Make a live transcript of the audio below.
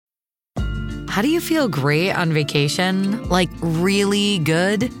How do you feel great on vacation? Like really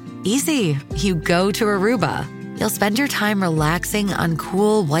good? Easy. You go to Aruba. You'll spend your time relaxing on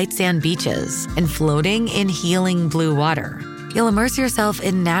cool white sand beaches and floating in healing blue water. You'll immerse yourself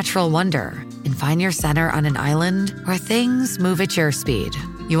in natural wonder and find your center on an island where things move at your speed.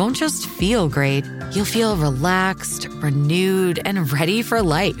 You won't just feel great, you'll feel relaxed, renewed, and ready for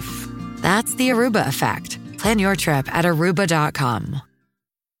life. That's the Aruba effect. Plan your trip at Aruba.com.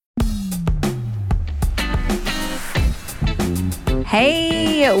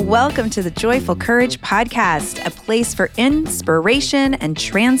 Hey, welcome to the Joyful Courage Podcast, a place for inspiration and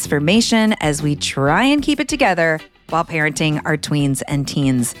transformation as we try and keep it together while parenting our tweens and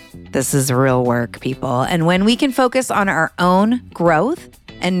teens. This is real work, people. And when we can focus on our own growth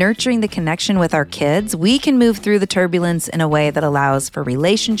and nurturing the connection with our kids, we can move through the turbulence in a way that allows for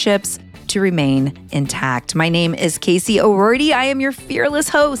relationships to remain intact. My name is Casey O'Rourke. I am your fearless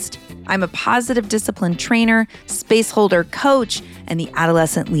host. I'm a positive discipline trainer, space holder coach, and the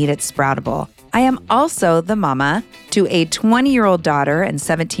adolescent lead at Sproutable. I am also the mama to a 20-year-old daughter and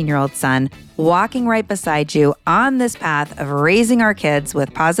 17-year-old son, walking right beside you on this path of raising our kids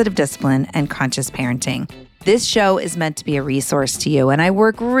with positive discipline and conscious parenting. This show is meant to be a resource to you, and I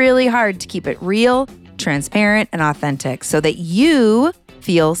work really hard to keep it real, transparent, and authentic so that you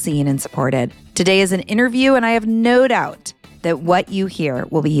feel seen and supported. Today is an interview, and I have no doubt that what you hear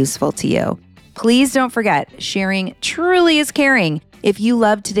will be useful to you. Please don't forget, sharing truly is caring. If you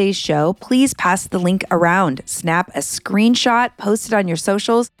love today's show, please pass the link around, snap a screenshot, post it on your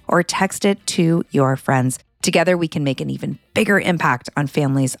socials, or text it to your friends. Together, we can make an even bigger impact on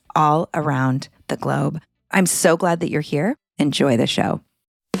families all around the globe. I'm so glad that you're here. Enjoy the show.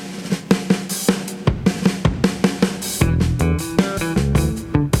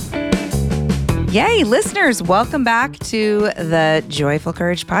 Yay, listeners, welcome back to the Joyful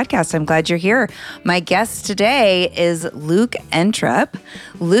Courage Podcast. I'm glad you're here. My guest today is Luke Entrup.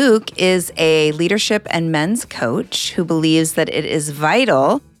 Luke is a leadership and men's coach who believes that it is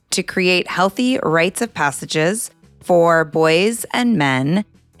vital to create healthy rites of passages for boys and men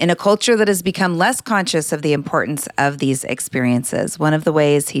in a culture that has become less conscious of the importance of these experiences. One of the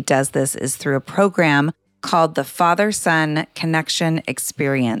ways he does this is through a program called the Father-Son Connection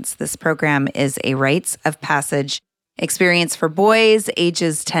Experience. This program is a rites of passage experience for boys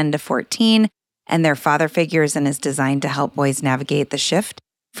ages 10 to 14 and their father figures, and is designed to help boys navigate the shift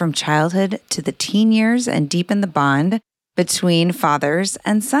from childhood to the teen years and deepen the bond between fathers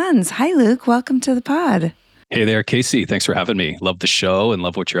and sons. Hi, Luke. Welcome to the pod. Hey there, Casey. Thanks for having me. Love the show and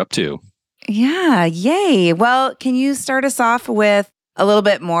love what you're up to. Yeah, yay. Well, can you start us off with a little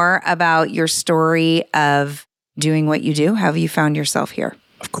bit more about your story of doing what you do? How have you found yourself here?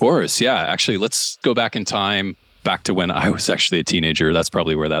 Of course. Yeah. Actually, let's go back in time, back to when I was actually a teenager. That's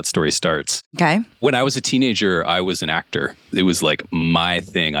probably where that story starts. Okay. When I was a teenager, I was an actor. It was like my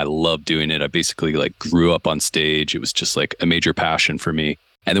thing. I loved doing it. I basically like grew up on stage. It was just like a major passion for me.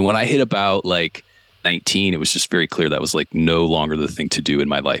 And then when I hit about like 19, it was just very clear that was like no longer the thing to do in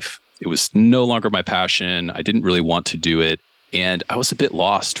my life. It was no longer my passion. I didn't really want to do it. And I was a bit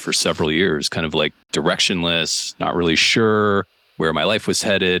lost for several years, kind of like directionless, not really sure where my life was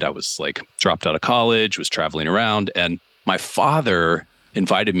headed. I was like dropped out of college, was traveling around. And my father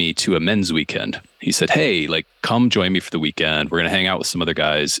invited me to a men's weekend. He said, hey, like, come join me for the weekend. We're going to hang out with some other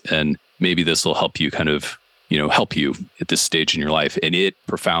guys, and maybe this will help you kind of, help you at this stage in your life. And it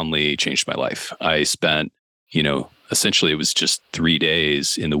profoundly changed my life. I spent, essentially it was just 3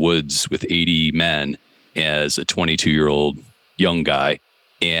 days in the woods with 80 men as a 22-year-old young guy,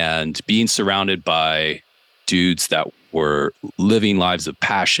 and being surrounded by dudes that were living lives of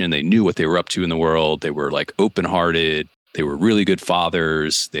passion. They knew what they were up to in the world. They were like open-hearted. They were really good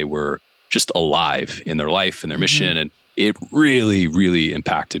fathers. They were just alive in their life and their mission. And it really, really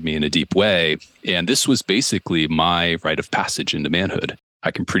impacted me in a deep way. And this was basically my rite of passage into manhood. I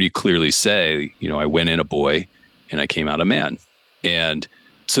can pretty clearly say, I went in a boy and I came out a man. And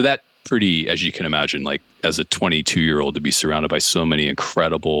so that pretty, as you can imagine, like as a 22-year-old, to be surrounded by so many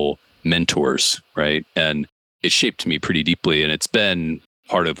incredible mentors, right? And it shaped me pretty deeply. And it's been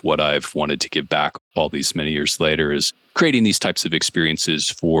part of what I've wanted to give back all these many years later, is creating these types of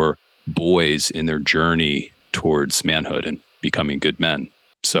experiences for boys in their journey towards manhood and becoming good men.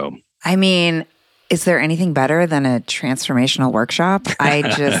 So, I mean, is there anything better than a transformational workshop? I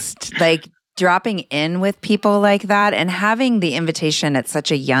just like dropping in with people like that and having the invitation at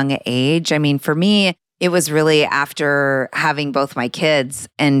such a young age. I mean, for me, it was really after having both my kids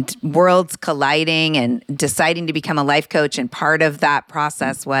and worlds colliding and deciding to become a life coach. And part of that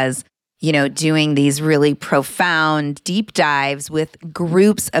process was, doing these really profound deep dives with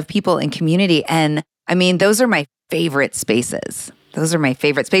groups of people in community. And I mean, those are my favorite spaces. Those are my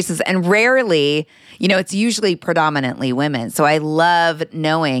favorite spaces. And rarely, it's usually predominantly women. So I love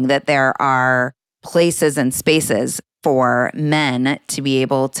knowing that there are places and spaces for men to be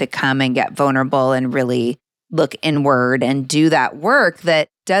able to come and get vulnerable and really look inward and do that work that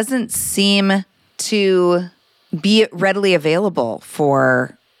doesn't seem to be readily available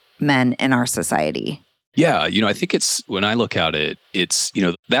for men in our society. Yeah, I think when I look at it, it's,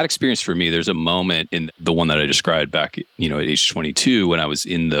 that experience for me, there's a moment in the one that I described back, at age 22, when I was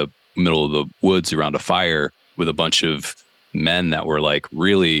in the middle of the woods around a fire with a bunch of men that were like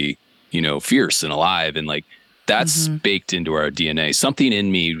really, fierce and alive. And like, that's baked into our DNA. Something in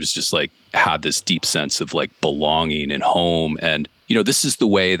me was just like, had this deep sense of like belonging and home. And, this is the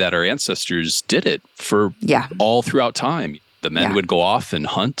way that our ancestors did it for all throughout time. The men would go off and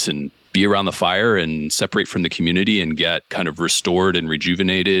hunt and be around the fire and separate from the community and get kind of restored and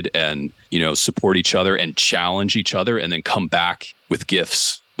rejuvenated and, support each other and challenge each other and then come back with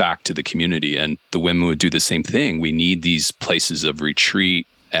gifts back to the community. And the women would do the same thing. We need these places of retreat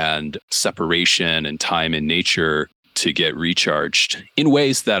and separation and time in nature to get recharged in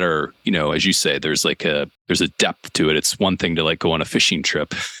ways that are, as you say, there's a depth to it. It's one thing to like go on a fishing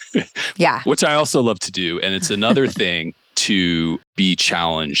trip, which I also love to do. And it's another thing to be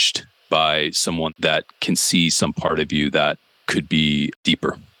challenged by someone that can see some part of you that could be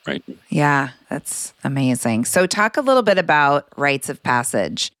deeper, right? Yeah, that's amazing. So talk a little bit about rites of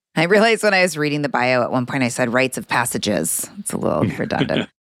passage. I realized when I was reading the bio at one point, I said rites of passages. It's a little redundant.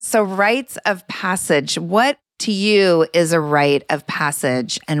 So rites of passage, what to you is a rite of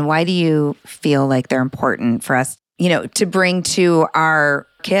passage, and why do you feel like they're important for us, to bring to our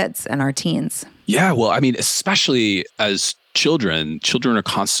kids and our teens? Yeah, well, I mean, especially as children are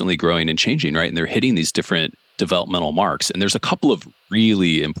constantly growing and changing, right? And they're hitting these different developmental marks. And there's a couple of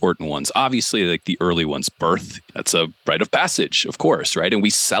really important ones. Obviously, like the early ones, birth, that's a rite of passage, of course, right? And we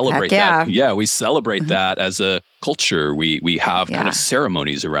celebrate that. Yeah, we celebrate that as a culture. We have kind of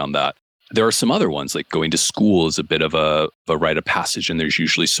ceremonies around that. There are some other ones, like going to school is a bit of a rite of passage, and there's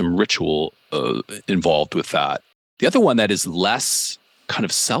usually some ritual involved with that. The other one that is less kind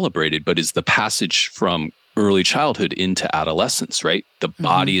of celebrated, but is the passage from early childhood into adolescence, right? The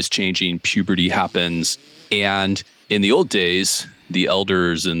body is changing, puberty happens. And in the old days, the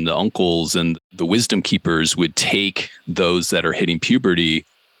elders and the uncles and the wisdom keepers would take those that are hitting puberty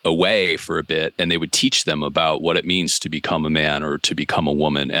away for a bit, and they would teach them about what it means to become a man or to become a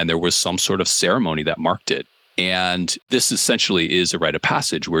woman. And there was some sort of ceremony that marked it. And this essentially is a rite of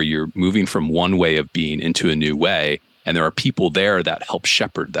passage where you're moving from one way of being into a new way. And there are people there that help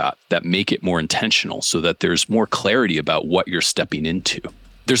shepherd that make it more intentional so that there's more clarity about what you're stepping into.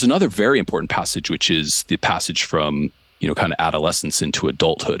 There's another very important passage, which is the passage from, kind of adolescence into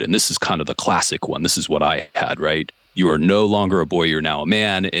adulthood. And this is kind of the classic one. This is what I had, right? You are no longer a boy, you're now a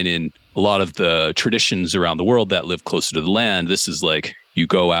man. And in a lot of the traditions around the world that live closer to the land, this is like you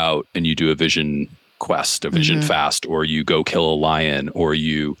go out and you do a vision quest, a vision fast, or you go kill a lion, or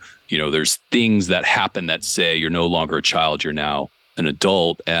there's things that happen that say you're no longer a child, you're now an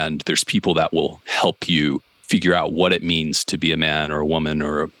adult. And there's people that will help you figure out what it means to be a man or a woman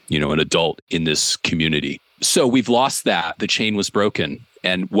or, an adult in this community. So we've lost that. The chain was broken.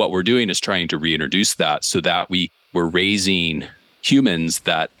 And what we're doing is trying to reintroduce that so that we're raising humans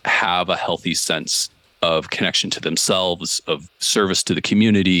that have a healthy sense of connection to themselves, of service to the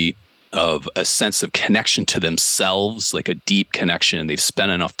community, of a sense of connection to themselves, like a deep connection. They've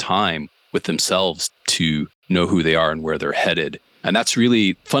spent enough time with themselves to know who they are and where they're headed. And that's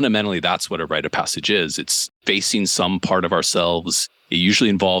really, fundamentally, that's what a rite of passage is. It's facing some part of ourselves. It usually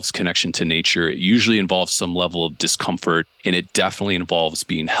involves connection to nature. It usually involves some level of discomfort. And it definitely involves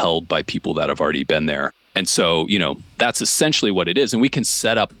being held by people that have already been there. And so, that's essentially what it is. And we can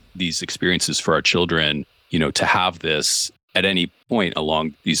set up these experiences for our children, to have this at any point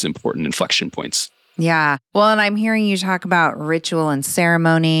along these important inflection points. Yeah. Well, and I'm hearing you talk about ritual and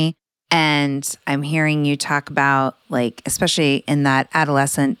ceremony. And I'm hearing you talk about, like, especially in that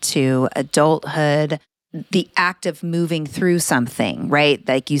adolescent to adulthood, the act of moving through something, right?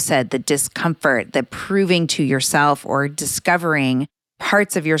 Like you said, the discomfort, the proving to yourself or discovering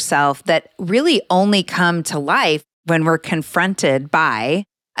parts of yourself that really only come to life when we're confronted by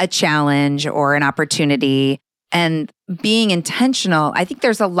a challenge or an opportunity. And being intentional, I think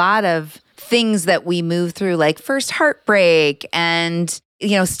there's a lot of things that we move through, like first heartbreak and,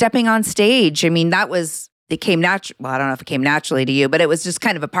 stepping on stage. I mean, it came natural. Well, I don't know if it came naturally to you, but it was just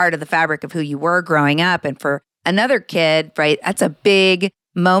kind of a part of the fabric of who you were growing up. And for another kid, right, that's a big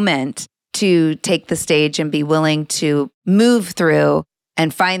moment. to take the stage and be willing to move through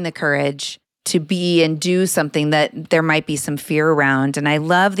and find the courage to be and do something that there might be some fear around. And I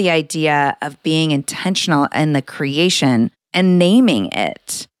love the idea of being intentional in the creation and naming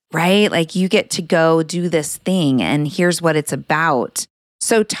it, right? Like you get to go do this thing and here's what it's about.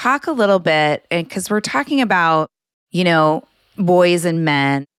 So talk a little bit, because we're talking about, boys and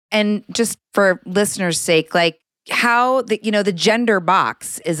men, and just for listeners' sake, like how the gender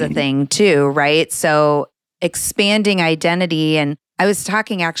box is a thing too, right? So expanding identity. And I was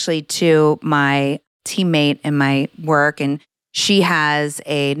talking actually to my teammate in my work, and she has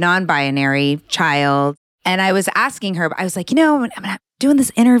a non-binary child. And I was asking her, I was like, I'm doing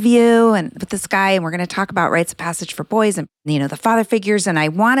this interview and with this guy, and we're going to talk about rites of passage for boys and, the father figures. And I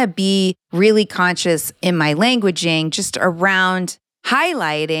want to be really conscious in my languaging just around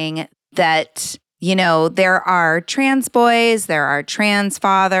highlighting that, there are trans boys, there are trans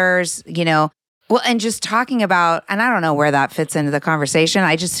fathers, and just talking about, and I don't know where that fits into the conversation.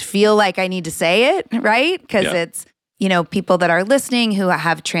 I just feel like I need to say it, right? Because it's, people that are listening who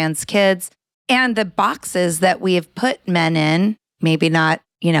have trans kids and the boxes that we have put men in, maybe not,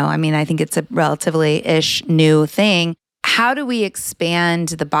 I think it's a relatively-ish new thing. How do we expand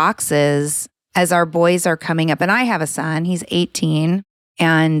the boxes as our boys are coming up? And I have a son, he's 18,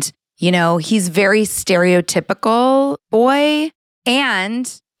 and, he's very stereotypical boy,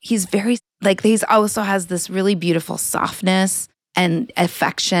 and he's very, he's also has this really beautiful softness and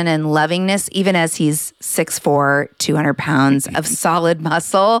affection and lovingness, even as he's 6'4", 200 pounds of solid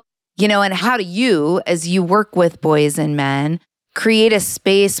muscle, and how do you, as you work with boys and men, create a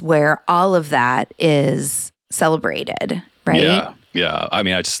space where all of that is celebrated, right? Yeah. I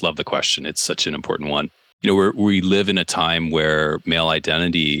just love the question. It's such an important one. We live in a time where male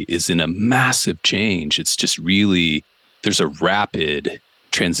identity is in a massive change. It's just really, there's a rapid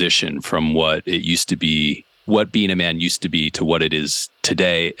transition from what it used to be, what being a man used to be, to what it is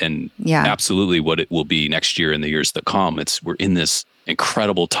today, and absolutely what it will be next year and the years that come. We're in this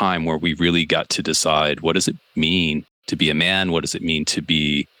incredible time where we really got to decide, what does it mean to be a man? What does it mean to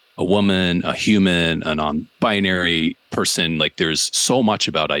be a woman, a human, a non-binary person? Like there's so much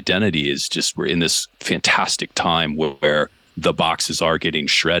about identity. Is just, we're in this fantastic time where the boxes are getting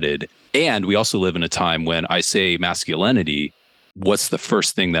shredded. And we also live in a time when I say masculinity, what's the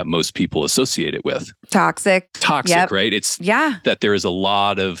first thing that most people associate it with? Toxic, yep. Right? It's that there is a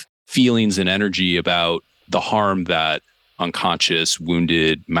lot of feelings and energy about the harm that unconscious,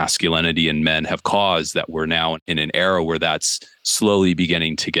 wounded masculinity in men have caused, that we're now in an era where that's slowly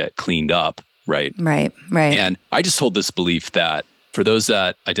beginning to get cleaned up, right? Right. And I just hold this belief that for those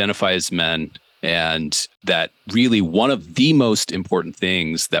that identify as men, and that really one of the most important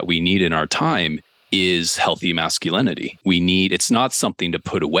things that we need in our time is healthy masculinity. It's not something to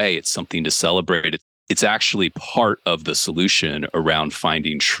put away, it's something to celebrate. It's actually part of the solution around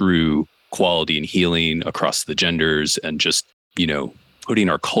finding true quality and healing across the genders, and just, putting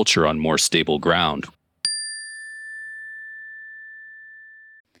our culture on more stable ground.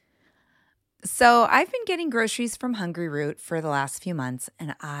 So I've been getting groceries from Hungry Root for the last few months,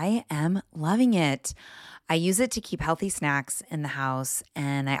 and I am loving it. I use it to keep healthy snacks in the house,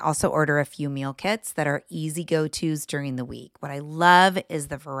 and I also order a few meal kits that are easy go-tos during the week. What I love is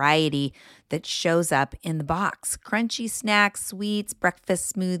the variety that shows up in the box. Crunchy snacks, sweets,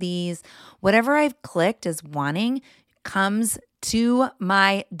 breakfast smoothies, whatever I've clicked as wanting comes to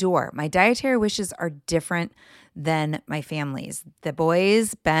my door. My dietary wishes are different than my family's. The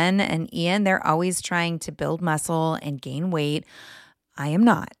boys, Ben and Ian, they're always trying to build muscle and gain weight. I am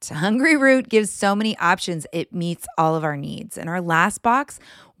not. Hungry Root gives so many options. It meets all of our needs. In our last box,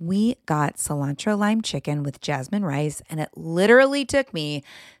 we got cilantro lime chicken with jasmine rice, and it literally took me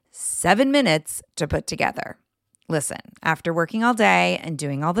 7 minutes to put together. Listen, after working all day and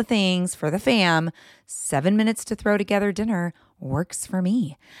doing all the things for the fam, 7 minutes to throw together dinner works for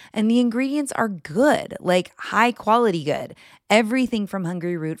me. And the ingredients are good, like high quality good. Everything from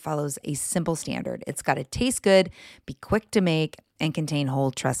Hungry Root follows a simple standard. It's got to taste good, be quick to make, and contain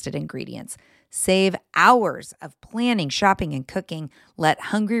whole trusted ingredients. Save hours of planning, shopping, and cooking. Let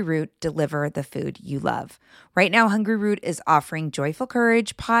Hungry Root deliver the food you love. Right now, Hungry Root is offering Joyful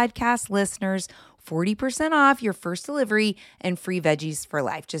Courage podcast listeners 40% off your first delivery and free veggies for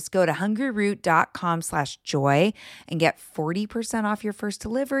life. Just go to hungryroot.com/joy and get 40% off your first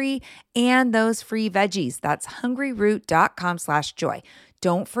delivery and those free veggies. That's hungryroot.com/joy.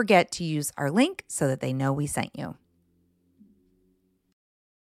 Don't forget to use our link so that they know we sent you.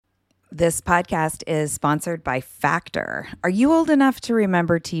 This podcast is sponsored by Factor. Are you old enough to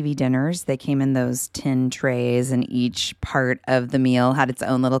remember TV dinners? They came in those tin trays, and each part of the meal had its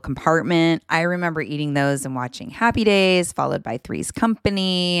own little compartment. I remember eating those and watching Happy Days, followed by Three's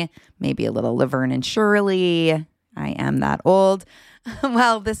Company, maybe a little Laverne and Shirley. I am that old.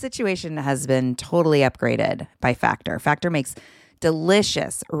 Well, the situation has been totally upgraded by Factor. Factor makes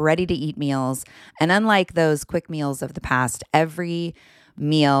delicious, ready-to-eat meals. And unlike those quick meals of the past, every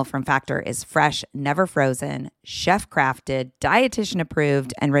meal from Factor is fresh, never frozen, chef-crafted,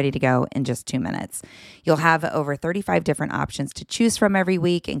 dietitian-approved, and ready to go in just 2 minutes. You'll have over 35 different options to choose from every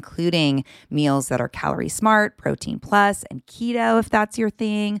week, including meals that are calorie smart, protein plus, and keto if that's your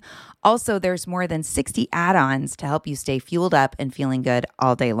thing. Also, there's more than 60 add-ons to help you stay fueled up and feeling good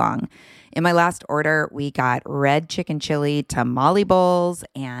all day long. In my last order, we got red chicken chili tamale bowls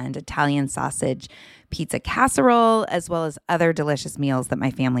and Italian sausage pizza casserole, as well as other delicious meals that my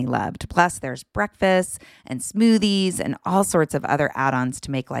family loved. Plus, there's breakfast and smoothies and all sorts of other add-ons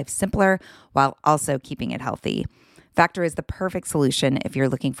to make life simpler while also keeping it healthy. Factor is the perfect solution if you're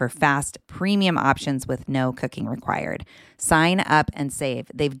looking for fast, premium options with no cooking required. Sign up and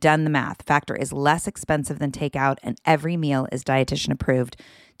save. They've done the math. Factor is less expensive than takeout, and every meal is dietitian approved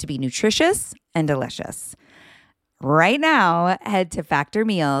to be nutritious and delicious. Right now, head to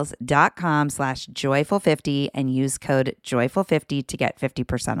factormeals.com/joyful50 and use code joyful50 to get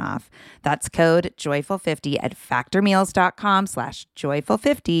 50% off. That's code joyful50 at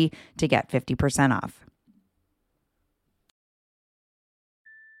factormeals.com/joyful50 to get 50% off.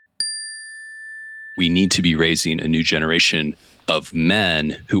 We need to be raising a new generation of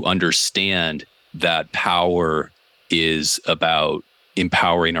men who understand that power is about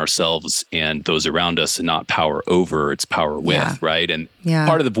empowering ourselves and those around us, and not power over, it's power with, right? And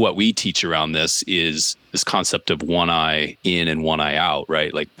part of what we teach around this is this concept of one eye in and one eye out,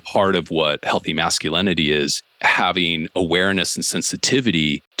 right? Like part of what healthy masculinity is having awareness and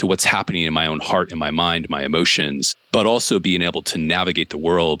sensitivity to what's happening in my own heart, in my mind, my emotions, but also being able to navigate the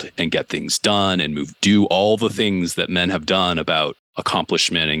world and get things done and do all the things that men have done about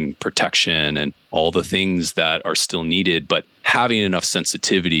accomplishment and protection and all the things that are still needed, but having enough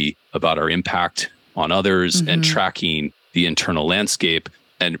sensitivity about our impact on others and tracking the internal landscape.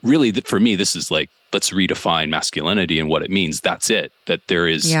 And really, for me, this is like, let's redefine masculinity and what it means. That's it, that there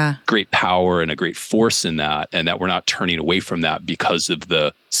is great power and a great force in that, and that we're not turning away from that because of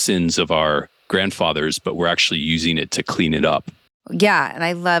the sins of our grandfathers, but we're actually using it to clean it up. Yeah. And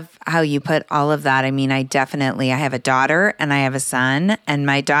I love how you put all of that. I mean, I have a daughter and I have a son, and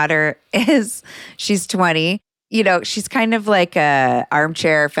my daughter she's 20. You know, she's kind of like a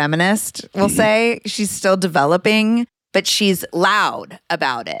armchair feminist, we'll say. She's still developing, but she's loud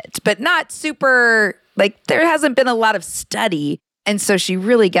about it, but not super, like there hasn't been a lot of study. And so she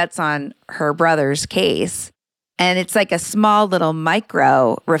really gets on her brother's case. And it's like a small little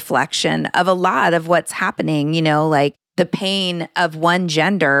micro reflection of a lot of what's happening, you know, like the pain of one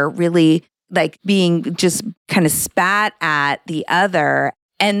gender really like being just kind of spat at the other.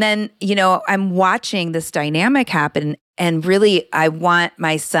 And then, you know, I'm watching this dynamic happen, and really I want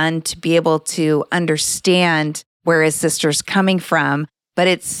my son to be able to understand where his sister's coming from, but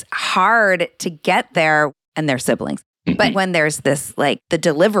it's hard to get there, and they're siblings. But when there's this, like the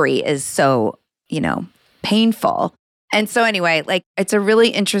delivery is so, you know, painful. And so anyway, like it's a really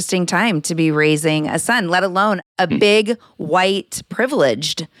interesting time to be raising a son, let alone a big, white,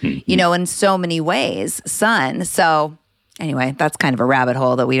 privileged, you know, in so many ways, son. So anyway, that's kind of a rabbit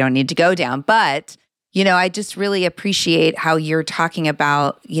hole that we don't need to go down. But, you know, I just really appreciate how you're talking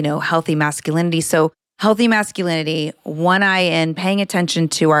about, you know, healthy masculinity. So healthy masculinity, one eye in, paying attention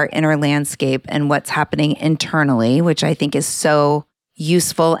to our inner landscape and what's happening internally, which I think is so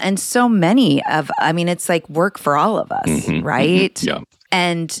useful. And so many it's like work for all of us, right? Yeah.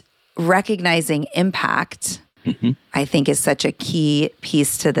 And recognizing impact, I think is such a key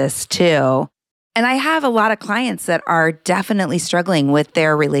piece to this too. And I have a lot of clients that are definitely struggling with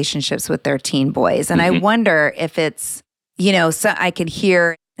their relationships with their teen boys. And I wonder if it's, you know, so I could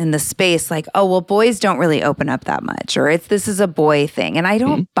hear in the space like, oh, well, boys don't really open up that much, or this is a boy thing. And I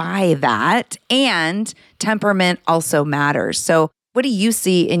don't buy that. And temperament also matters. So what do you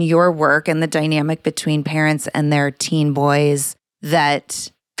see in your work and the dynamic between parents and their teen boys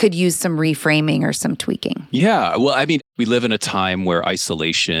that could use some reframing or some tweaking? Yeah. Well, I mean, we live in a time where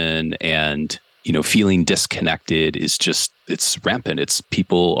isolation and, you know, feeling disconnected is just, it's rampant. It's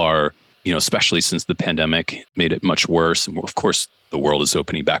people are, you know, especially since the pandemic made it much worse. And of course, the world is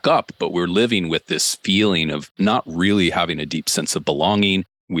opening back up, but we're living with this feeling of not really having a deep sense of belonging.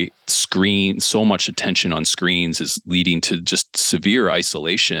 So much attention on screens is leading to just severe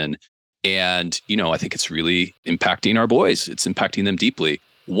isolation. And, I think it's really impacting our boys. It's impacting them deeply.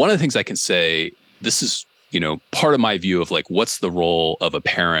 One of the things I can say, this is, part of my view of like, what's the role of a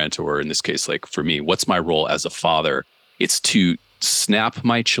parent, or in this case, like for me, what's my role as a father? It's to snap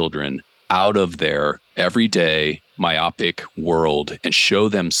my children out of their everyday myopic world and show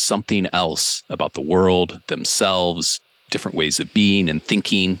them something else about the world, themselves, different ways of being and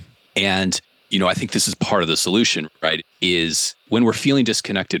thinking. And I think this is part of the solution, right? Is when we're feeling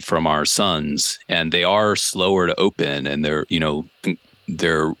disconnected from our sons and they are slower to open and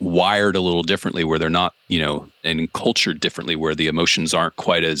they're wired a little differently where they're not, and cultured differently where the emotions aren't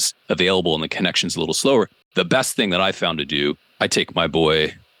quite as available and the connection's a little slower. The best thing that I found to do, I take my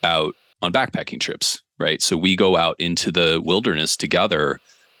boy out on backpacking trips, right? So we go out into the wilderness together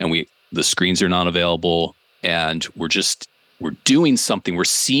and the screens are not available and we're doing something. We're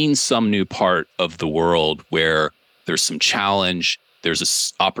seeing some new part of the world where there's some challenge. There's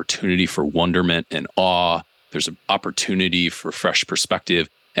an opportunity for wonderment and awe. There's an opportunity for fresh perspective.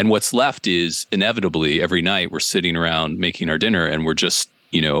 And what's left is inevitably every night we're sitting around making our dinner and we're just,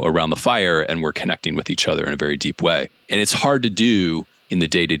 around the fire and we're connecting with each other in a very deep way. And it's hard to do in the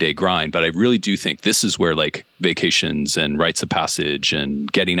day-to-day grind, but I really do think this is where like vacations and rites of passage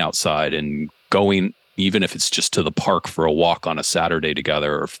and getting outside and going, even if it's just to the park for a walk on a Saturday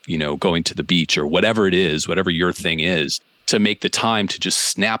together, or, going to the beach or whatever it is, whatever your thing is, to make the time to just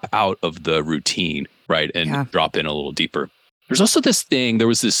snap out of the routine, right? And drop in a little deeper. There's also this thing, there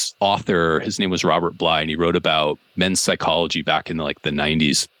was this author, his name was Robert Bly, and he wrote about men's psychology back in the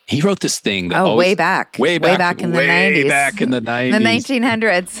 90s. He wrote this thing that way back in the 90s. Way back in the 90s. The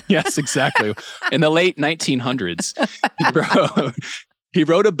 1900s. Yes, exactly. In the late 1900s, he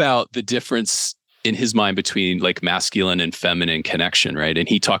wrote about the difference in his mind between like masculine and feminine connection, right? And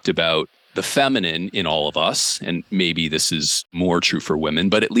he talked about the feminine in all of us, and maybe this is more true for women,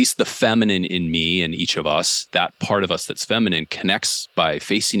 but at least the feminine in me and each of us, that part of us that's feminine connects by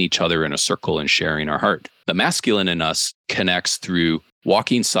facing each other in a circle and sharing our heart. The masculine in us connects through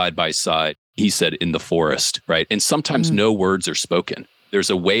walking side by side, he said, in the forest, right? And sometimes no words are spoken. There's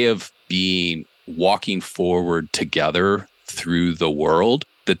a way of walking forward together through the world,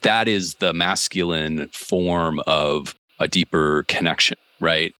 that is the masculine form of a deeper connection,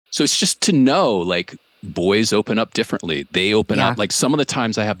 right? So it's just to know, like, boys open up differently. They open up. Like some of the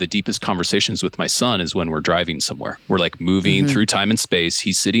times I have the deepest conversations with my son is when we're driving somewhere. We're like moving through time and space.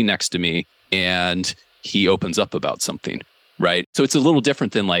 He's sitting next to me and he opens up about something, right? So it's a little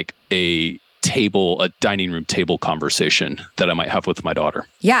different than like a dining room table conversation that I might have with my daughter.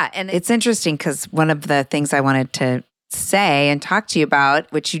 Yeah. And it's interesting because one of the things I wanted to say and talk to you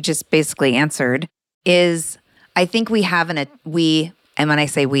about, which you just basically answered, is I think we have and when I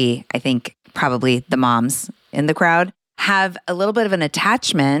say we, I think probably the moms in the crowd have a little bit of an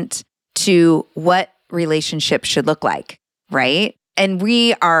attachment to what relationships should look like, right? And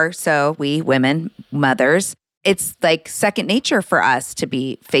we women, mothers, it's like second nature for us to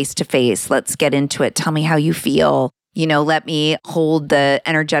be face to face. Let's get into it. Tell me how you feel. Let me hold the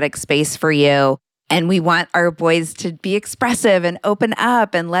energetic space for you. And we want our boys to be expressive and open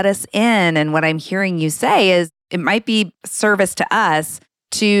up and let us in. And what I'm hearing you say is it might be service to us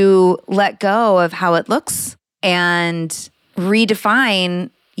to let go of how it looks and redefine,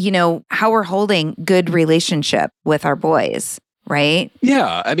 how we're holding good relationship with our boys, right?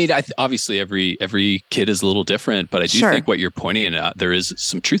 Yeah. I mean, obviously every kid is a little different, but I do think what you're pointing at, there is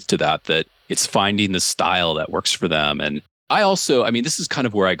some truth to that it's finding the style that works for them. And this is kind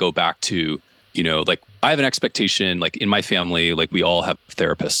of where I go back to, like I have an expectation, like in my family, like we all have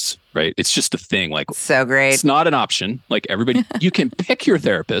therapists, right? It's just a thing. Like, so great. It's not an option. Like everybody, you can pick your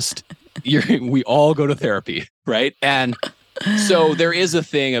therapist. We all go to therapy, right? And so there is a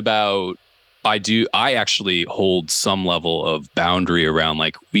thing about, I actually hold some level of boundary around,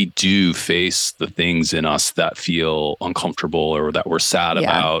 like, we do face the things in us that feel uncomfortable or that we're sad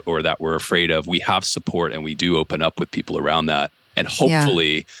about or that we're afraid of. We have support and we do open up with people around that. And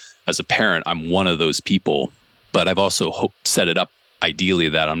hopefully, as a parent, I'm one of those people, but I've also set it up ideally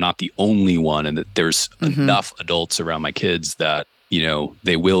that I'm not the only one and that there's enough adults around my kids that,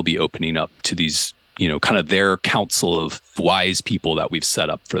 they will be opening up to these, kind of their council of wise people that we've set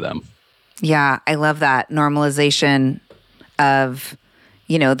up for them. Yeah, I love that normalization of,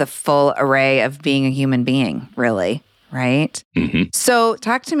 the full array of being a human being, really, right? Mm-hmm. So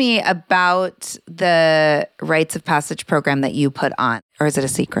talk to me about the rites of passage program that you put on, or is it a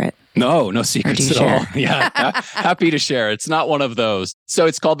secret? No secrets at all. Yeah, happy to share. It's not one of those. So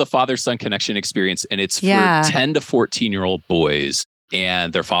it's called the Father-Son Connection Experience, and it's for 10 to 14-year-old boys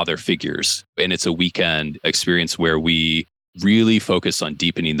and their father figures. And it's a weekend experience where we really focus on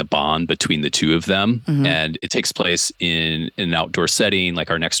deepening the bond between the two of them. And it takes place in an outdoor setting. Like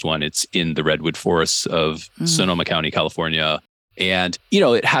our next one, it's in the redwood forests of Sonoma County, California. And,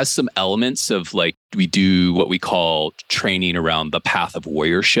 it has some elements of like, we do what we call training around the path of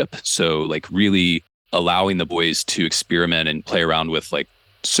warriorship. So like really allowing the boys to experiment and play around with like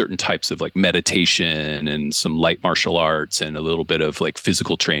certain types of like meditation and some light martial arts and a little bit of like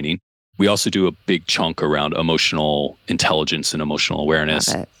physical training. We also do a big chunk around emotional intelligence and emotional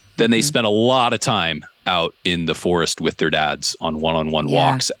awareness. Then they spend a lot of time out in the forest with their dads on one-on-one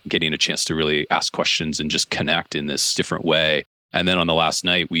walks, getting a chance to really ask questions and just connect in this different way. And then on the last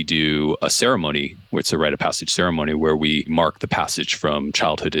night, we do a ceremony where it's a rite of passage ceremony where we mark the passage from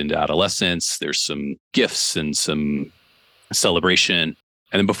childhood into adolescence. There's some gifts and some celebration.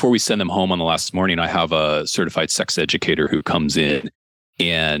 And then before we send them home on the last morning, I have a certified sex educator who comes in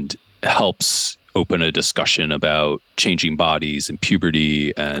and helps open a discussion about changing bodies and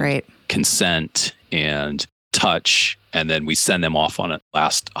puberty and consent and touch. And then we send them off on a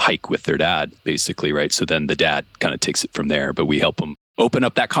last hike with their dad, basically, right? So then the dad kind of takes it from there, but we help them open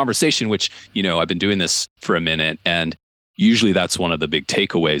up that conversation, which, I've been doing this for a minute. And usually that's one of the big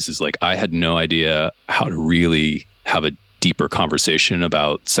takeaways is like, I had no idea how to really have a deeper conversation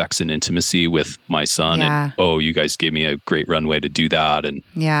about sex and intimacy with my son. And, you guys gave me a great runway to do that. And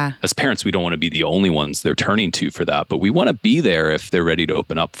as parents, we don't want to be the only ones they're turning to for that, but we want to be there if they're ready to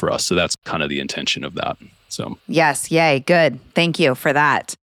open up for us. So that's kind of the intention of that. So yes. Yay. Good. Thank you for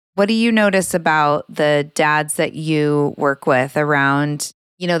that. What do you notice about the dads that you work with around,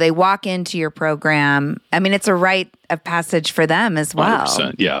 they walk into your program. I mean, it's a rite of passage for them as well.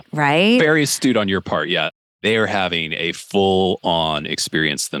 100%, yeah. Right? Very astute on your part. Yeah. They are having a full-on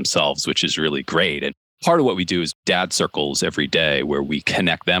experience themselves, which is really great. And part of what we do is dad circles every day where we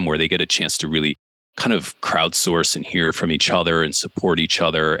connect them, where they get a chance to really kind of crowdsource and hear from each other and support each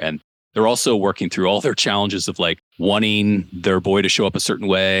other. And they're also working through all their challenges of like wanting their boy to show up a certain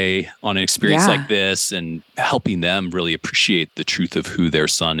way on an experience like this and helping them really appreciate the truth of who their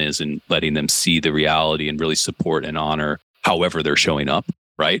son is and letting them see the reality and really support and honor however they're showing up,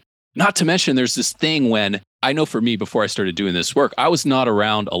 right? Not to mention, there's this thing when, I know for me, before I started doing this work, I was not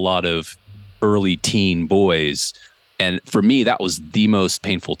around a lot of early teen boys. And for me, that was the most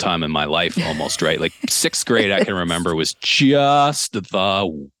painful time in my life almost, right? Like 6th grade, I can remember, was just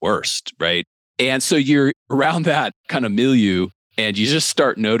the worst, right? And so you're around that kind of milieu and you just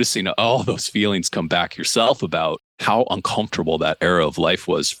start noticing all those feelings come back yourself about how uncomfortable that era of life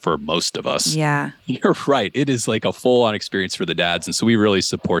was for most of us. Yeah. You're right. It is like a full-on experience for the dads. And so we really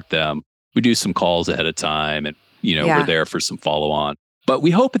support them. We do some calls ahead of time and, we're there for some follow-on. But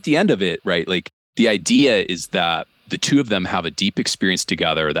we hope at the end of it, right? Like the idea is that the two of them have a deep experience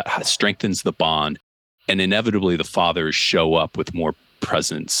together that strengthens the bond. And inevitably the fathers show up with more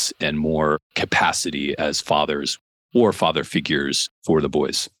presence and more capacity as fathers or father figures for the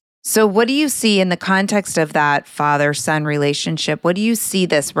boys. So what do you see in the context of that father-son relationship? What do you see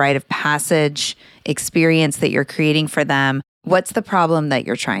this rite of passage experience that you're creating for them? What's the problem that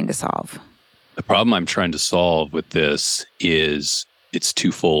you're trying to solve? The problem I'm trying to solve with this is it's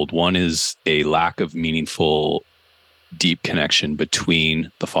twofold. One is a lack of meaningful, deep connection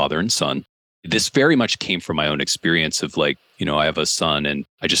between the father and son. This very much came from my own experience of like, I have a son and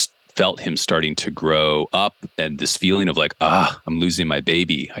I just felt him starting to grow up and this feeling of like, I'm losing my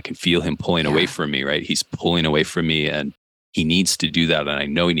baby. I can feel him pulling away from me, right? He's pulling away from me and he needs to do that. And I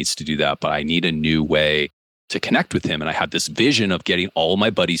know he needs to do that, but I need a new way to connect with him. And I had this vision of getting all my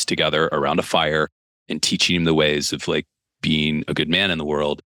buddies together around a fire and teaching him the ways of like being a good man in the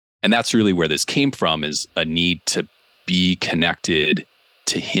world. And that's really where this came from, is a need to be connected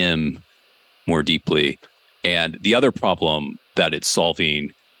to him more deeply. And the other problem that it's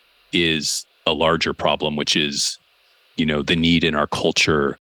solving is a larger problem, which is, the need in our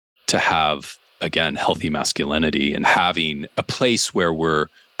culture to have, again, healthy masculinity and having a place where we're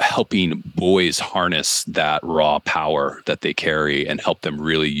helping boys harness that raw power that they carry and help them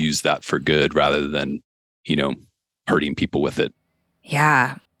really use that for good rather than, hurting people with it.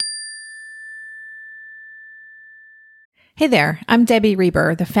 Yeah. Hey there, I'm Debbie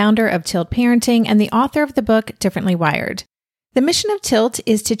Reber, the founder of Tilt Parenting and the author of the book Differently Wired. The mission of Tilt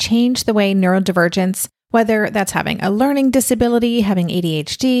is to change the way neurodivergence, whether that's having a learning disability, having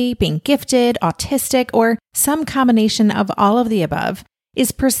ADHD, being gifted, autistic, or some combination of all of the above,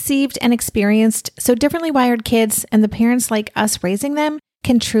 is perceived and experienced so differently wired kids and the parents like us raising them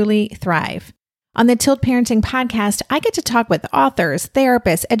can truly thrive. On the Tilt Parenting podcast, I get to talk with authors,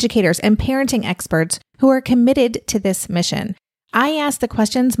 therapists, educators, and parenting experts who are committed to this mission. I ask the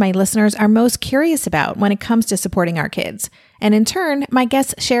questions my listeners are most curious about when it comes to supporting our kids. And in turn, my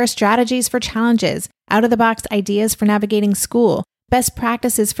guests share strategies for challenges, out-of-the-box ideas for navigating school, best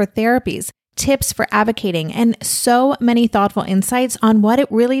practices for therapies, tips for advocating, and so many thoughtful insights on what it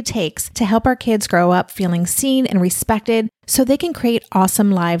really takes to help our kids grow up feeling seen and respected so they can create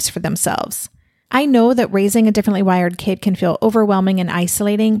awesome lives for themselves. I know that raising a differently wired kid can feel overwhelming and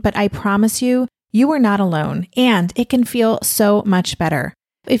isolating, but I promise you, you are not alone, and it can feel so much better.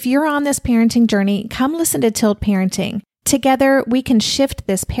 If you're on this parenting journey, come listen to Tilt Parenting. Together, we can shift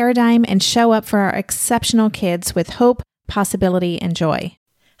this paradigm and show up for our exceptional kids with hope, possibility, and joy.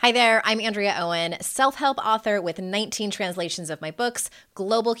 Hi there, I'm Andrea Owen, self-help author with 19 translations of my books,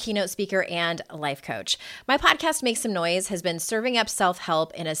 global keynote speaker, and life coach. My podcast, Make Some Noise, has been serving up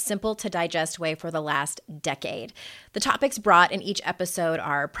self-help in a simple-to-digest way for the last decade. The topics brought in each episode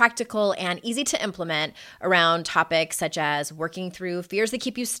are practical and easy to implement around topics such as working through fears that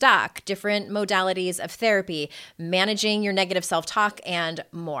keep you stuck, different modalities of therapy, managing your negative self-talk, and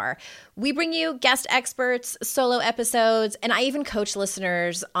more. We bring you guest experts, solo episodes, and I even coach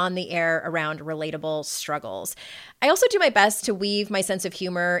listeners on the air around relatable struggles. I also do my best to weave my sense of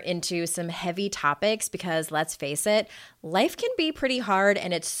humor into some heavy topics because, let's face it, life can be pretty hard,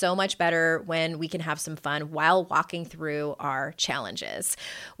 and it's so much better when we can have some fun while walking through our challenges.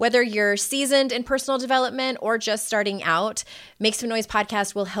 Whether you're seasoned in personal development or just starting out, Make Some Noise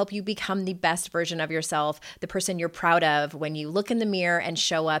podcast will help you become the best version of yourself, the person you're proud of when you look in the mirror and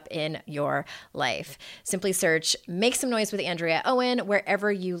show up in your life. Simply search Make Some Noise with Andrea Owen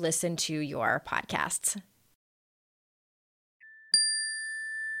wherever you listen to your podcasts.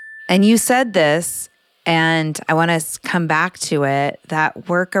 And you said this, and I want to come back to it, that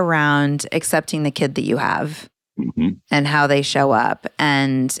work around accepting the kid that you have and how they show up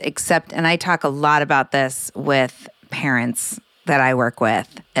and I talk a lot about this with parents that I work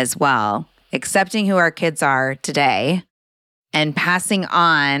with as well, accepting who our kids are today and passing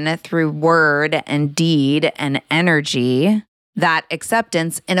on through word and deed and energy that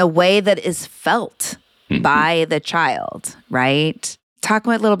acceptance in a way that is felt by the child, right? Talk a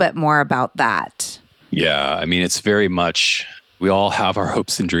little bit more about that. Yeah, I mean, it's very much, we all have our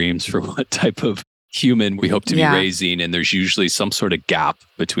hopes and dreams for what type of human we hope to be raising. And there's usually some sort of gap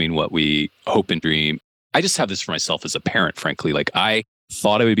between what we hope and dream. I just have this for myself as a parent, frankly. Like, I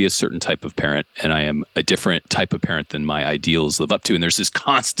thought I would be a certain type of parent, and I am a different type of parent than my ideals live up to. And there's this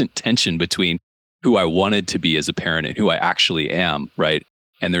constant tension between who I wanted to be as a parent and who I actually am, right?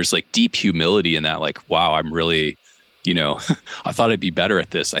 And there's like deep humility in that, like, wow, I'm really, I thought I'd be better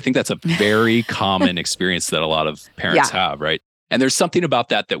at this. I think that's a very common experience that a lot of parents have, right? And there's something about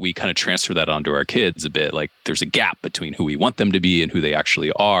that we kind of transfer that onto our kids a bit. Like, there's a gap between who we want them to be and who they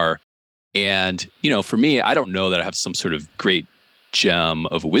actually are. And, for me, I don't know that I have some sort of great gem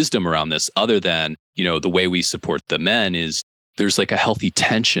of wisdom around this other than, the way we support the men is there's like a healthy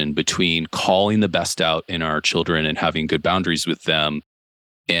tension between calling the best out in our children and having good boundaries with them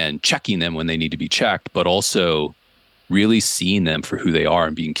and checking them when they need to be checked, but also really seeing them for who they are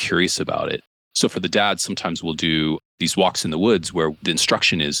and being curious about it. So for the dad, sometimes we'll do these walks in the woods where the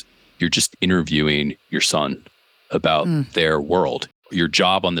instruction is you're just interviewing your son about their world. Your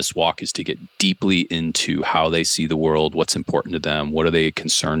job on this walk is to get deeply into how they see the world, what's important to them, what are they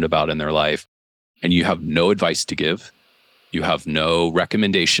concerned about in their life. And you have no advice to give. You have no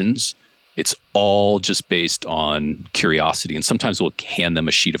recommendations. It's all just based on curiosity. And sometimes we'll hand them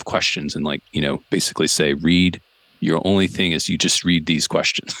a sheet of questions and basically say, your only thing is you just read these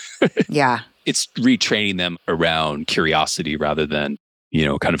questions. Yeah. It's retraining them around curiosity rather than,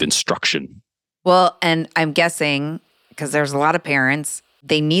 kind of instruction. Well, and I'm guessing, because there's a lot of parents,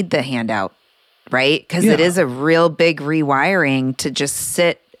 they need the handout, right? Because it is a real big rewiring to just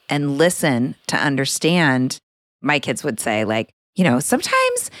sit and listen to understand. My kids would say,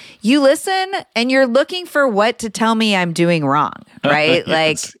 sometimes you listen and you're looking for what to tell me I'm doing wrong, right?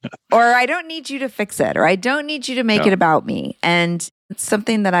 Yes. Or I don't need you to fix it, or I don't need you to make it about me. And it's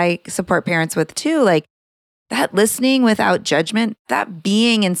something that I support parents with too, like that listening without judgment, that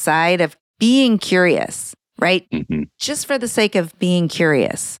being inside of being curious, right? Just for the sake of being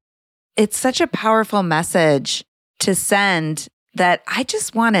curious. It's such a powerful message to send that I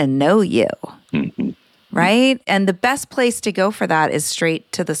just want to know you. Right? And the best place to go for that is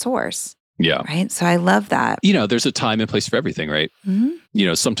straight to the source. Yeah. Right? So I love that. There's a time and place for everything, right?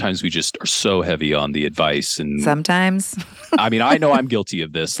 Sometimes we just are so heavy on the advice and sometimes. I mean, I know I'm guilty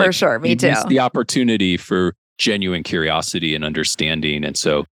of this. For sure. Me too. It's the opportunity for genuine curiosity and understanding. And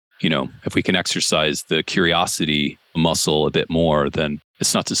so, if we can exercise the curiosity muscle a bit more, then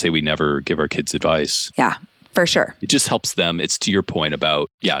it's not to say we never give our kids advice. Yeah. For sure. It just helps them. It's to your point about,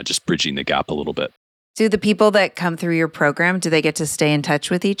 just bridging the gap a little bit. Do the people that come through your program, do they get to stay in touch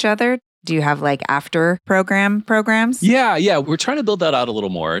with each other? Do you have like after programs? Yeah. We're trying to build that out a little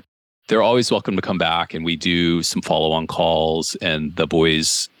more. They're always welcome to come back, and we do some follow-on calls, and the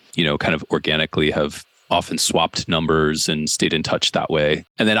boys, kind of organically have often swapped numbers and stayed in touch that way.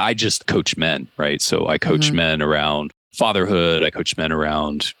 And then I just coach men, right? So I coach men around fatherhood. I coach men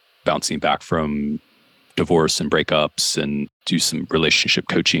around bouncing back from divorce and breakups, and do some relationship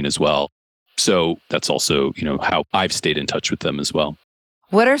coaching as well. So that's also, how I've stayed in touch with them as well.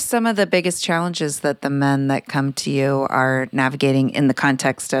 What are some of the biggest challenges that the men that come to you are navigating in the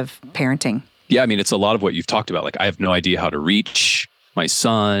context of parenting? Yeah, I mean, it's a lot of what you've talked about. Like, I have no idea how to reach my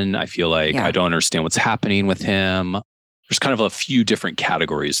son. I feel like I don't understand what's happening with him. There's kind of a few different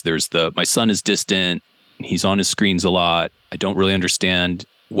categories. There's my son is distant. He's on his screens a lot. I don't really understand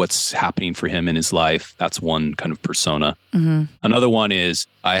what's happening for him in his life. That's one kind of persona. Another one is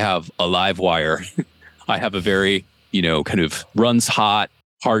I have a live wire. I have a very, kind of runs hot,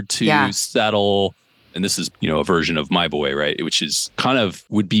 hard to settle. And this is, a version of my boy, right? Which is kind of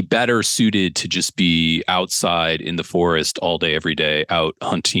would be better suited to just be outside in the forest all day, every day, out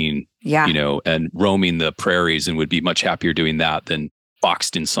hunting, and roaming the prairies, and would be much happier doing that than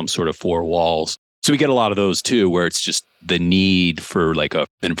boxed in some sort of four walls. So we get a lot of those too, where it's just the need for like a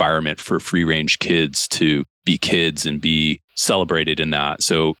environment for free range kids to be kids and be celebrated in that.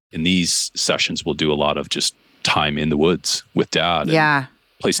 So in these sessions, we'll do a lot of just time in the woods with dad. Yeah.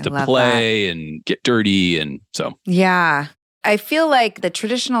 Place to play and get dirty. And so. Yeah. I feel like the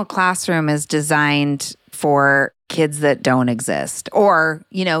traditional classroom is designed for kids that don't exist or,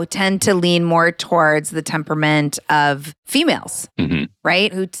 tend to lean more towards the temperament of females,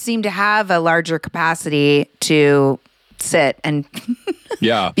 right? Who seem to have a larger capacity to sit and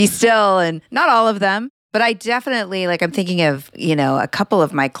be still, and not all of them. But I definitely, I'm thinking of, a couple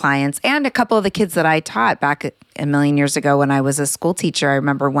of my clients and a couple of the kids that I taught back a million years ago when I was a school teacher. I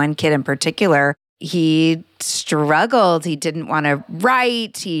remember one kid in particular, he struggled. He didn't want to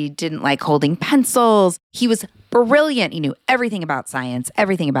write. He didn't like holding pencils. He was brilliant. He knew everything about science,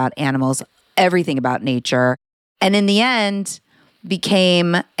 everything about animals, everything about nature. And in the end,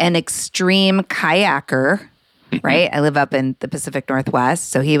 became an extreme kayaker, right? I live up in the Pacific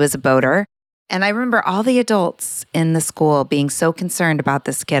Northwest, so he was a boater. And I remember all the adults in the school being so concerned about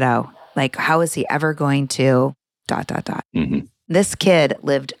this kiddo. Like, how is he ever going to ... This kid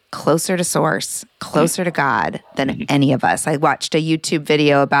lived closer to source, closer to God than any of us. I watched a YouTube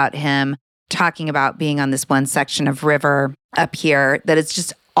video about him talking about being on this one section of river up here that is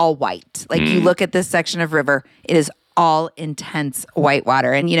just all white. Like, you look at this section of river, it is all intense white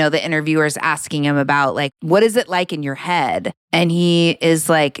water. And, the interviewer's asking him about, like, what is it like in your head? And he is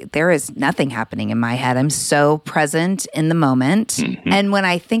like, there is nothing happening in my head. I'm so present in the moment. And when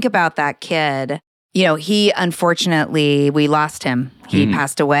I think about that kid, he unfortunately, we lost him. He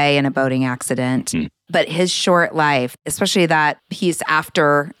passed away in a boating accident. But his short life, especially that piece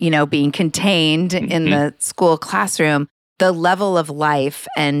after, being contained in the school classroom, the level of life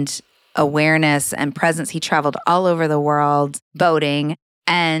and awareness and presence. He traveled all over the world boating.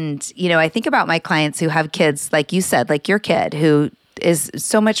 And, I think about my clients who have kids, like you said, like your kid, who is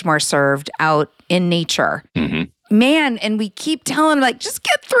so much more served out in nature. Man, and we keep telling them, like, just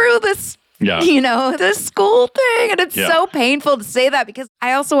get through this, this school thing. And it's so painful to say that, because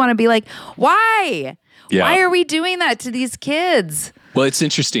I also want to be like, why? Yeah. Why are we doing that to these kids? Well, it's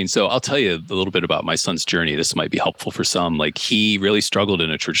interesting. So I'll tell you a little bit about my son's journey. This might be helpful for some. Like, he really struggled in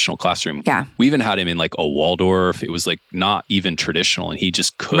a traditional classroom. Yeah. We even had him in like a Waldorf. It was like not even traditional, and he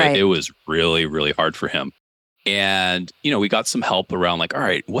just could. Right. It was really, really hard for him. And, we got some help around like, all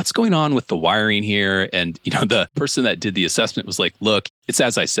right, what's going on with the wiring here? And, the person that did the assessment was like, look, it's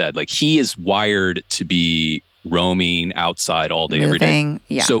as I said, like, he is wired to be roaming outside all day, every day.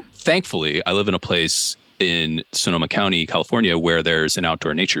 Yeah. So thankfully, I live in a place in Sonoma County, California, where there's an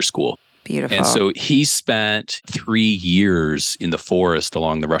outdoor nature school. Beautiful. And so he spent 3 years in the forest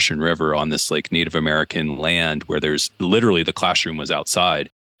along the Russian River on this like Native American land where there's literally the classroom was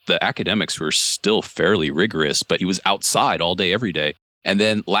outside. The academics were still fairly rigorous, but he was outside all day, every day. And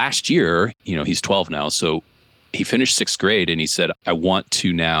then last year, he's 12 now. So he finished 6th grade and he said, I want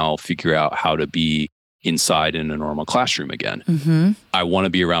to now figure out how to be inside in a normal classroom again. I want to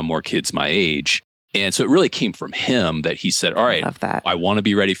be around more kids my age. And so it really came from him that he said, all right, I want to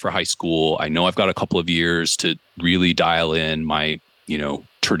be ready for high school. I know I've got a couple of years to really dial in my,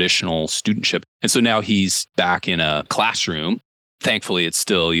 traditional studentship. And so now he's back in a classroom. Thankfully, it's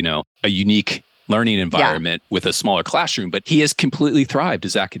still, a unique learning environment with a smaller classroom, but he has completely thrived.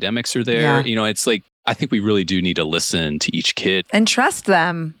 His academics are there. It's like I think we really do need to listen to each kid. And trust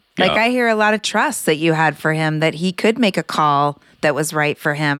them. Like I hear a lot of trust that you had for him, that he could make a call that was right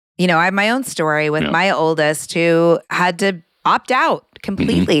for him. You know, I have my own story with my oldest who had to opt out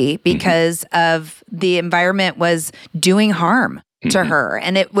completely because of the environment was doing harm to her.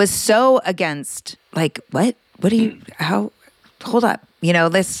 And it was so against, like, what do you, hold up. You know,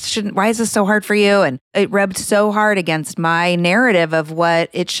 why is this so hard for you? And it rubbed so hard against my narrative of what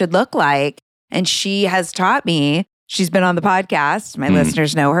it should look like. And she has taught me, she's been on the podcast. My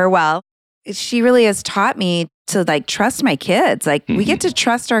listeners know her well. She really has taught me to like trust my kids. Like we get to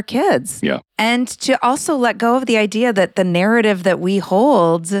trust our kids. Yeah. And to also let go of the idea that the narrative that we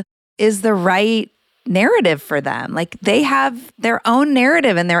hold is the right narrative for them. Like they have their own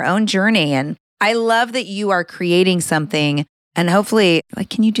narrative and their own journey. And I love that you are creating something. And hopefully, like,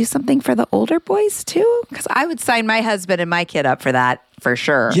 can you do something for the older boys too? Because I would sign my husband and my kid up for that for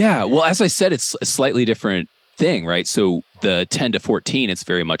sure. Yeah. Well, as I said, it's a slightly different thing, right? So the 10 to 14, it's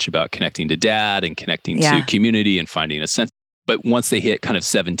very much about connecting to dad and connecting to community and finding a sense. But once they hit kind of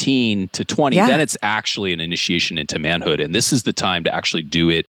 17 to 20, then it's actually an initiation into manhood. And this is the time to actually do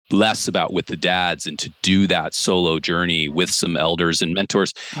it less about with the dads and to do that solo journey with some elders and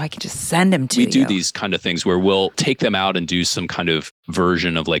mentors. Oh, I can just send them to you. We do these kind of things where we'll take them out and do some kind of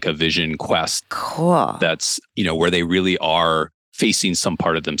version of like a vision quest. Cool. That's, you know, where they really are facing some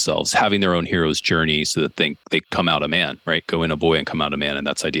part of themselves, having their own hero's journey so that they come out a man, right? Go in a boy and come out a man. And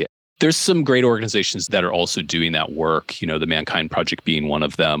that's the idea. There's some great organizations that are also doing that work, you know, the Mankind Project being one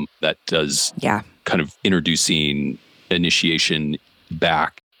of them that does kind of introducing initiation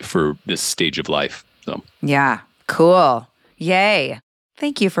back for this stage of life. So yeah, cool. Yay.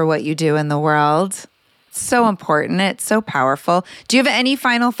 Thank you for what you do in the world. It's so important. It's so powerful. Do you have any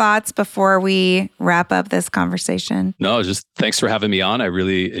final thoughts before we wrap up this conversation? No, just thanks for having me on. I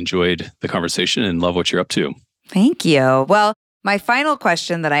really enjoyed the conversation and love what you're up to. Thank you. Well, my final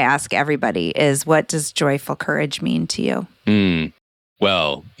question that I ask everybody is, what does joyful courage mean to you?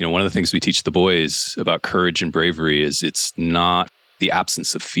 Well, you know, one of the things we teach the boys about courage and bravery is it's not the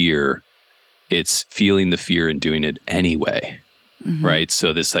absence of fear. It's feeling the fear and doing it anyway, right?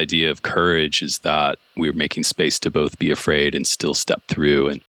 So this idea of courage is that we're making space to both be afraid and still step through.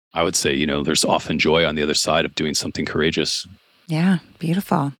 And I would say, you know, there's often joy on the other side of doing something courageous. Yeah,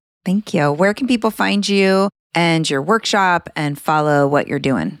 beautiful. Thank you. Where can people find you and your workshop and follow what you're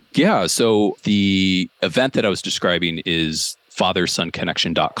doing? Yeah, so the event that I was describing is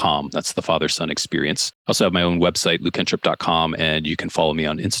father-son-connection.com. That's the father-son experience. I also have my own website, lukeentrup.com, and you can follow me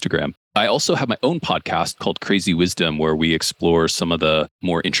on Instagram. I also have my own podcast called Crazy Wisdom, where we explore some of the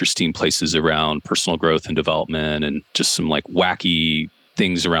more interesting places around personal growth and development and just some like wacky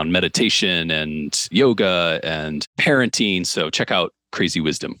things around meditation and yoga and parenting. So check out Crazy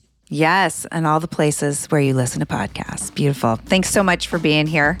Wisdom. Yes, and all the places where you listen to podcasts. Beautiful. Thanks so much for being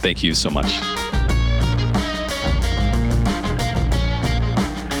here. Thank you so much.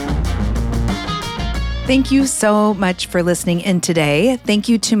 Thank you so much for listening in today. Thank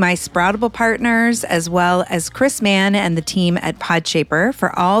you to my Sproutable partners, as well as Chris Mann and the team at Podshaper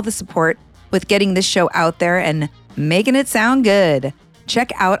for all the support with getting this show out there and making it sound good.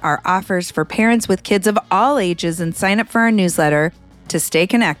 Check out our offers for parents with kids of all ages and sign up for our newsletter to stay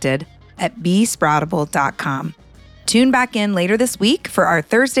connected at besproutable.com. Tune back in later this week for our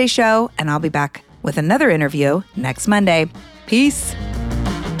Thursday show, and I'll be back with another interview next Monday. Peace.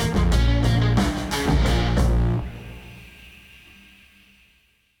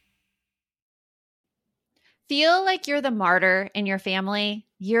 Feel like you're the martyr in your family?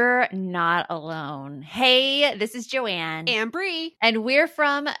 You're not alone. Hey, this is Joanne. And Bree. And we're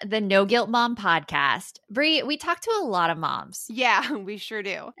from the No Guilt Mom podcast. Bree, we talk to a lot of moms. Yeah, we sure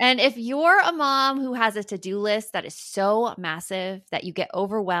do. And if you're a mom who has a to-do list that is so massive that you get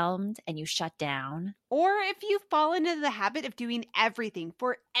overwhelmed and you shut down, or if you've fallen into the habit of doing everything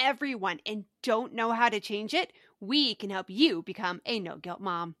for everyone and don't know how to change it, we can help you become a no-guilt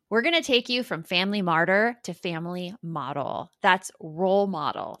mom. We're going to take you from family martyr to family model. That's role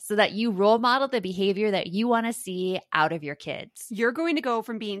model, so that you role model the behavior that you want to see out of your kids. You're going to go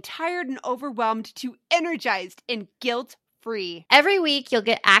from being tired and overwhelmed to energized and guilt-free. Every week, you'll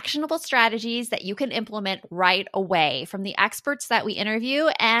get actionable strategies that you can implement right away from the experts that we interview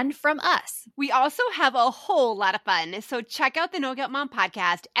and from us. We also have a whole lot of fun, so check out the No Guilt Mom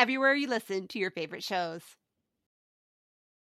podcast everywhere you listen to your favorite shows.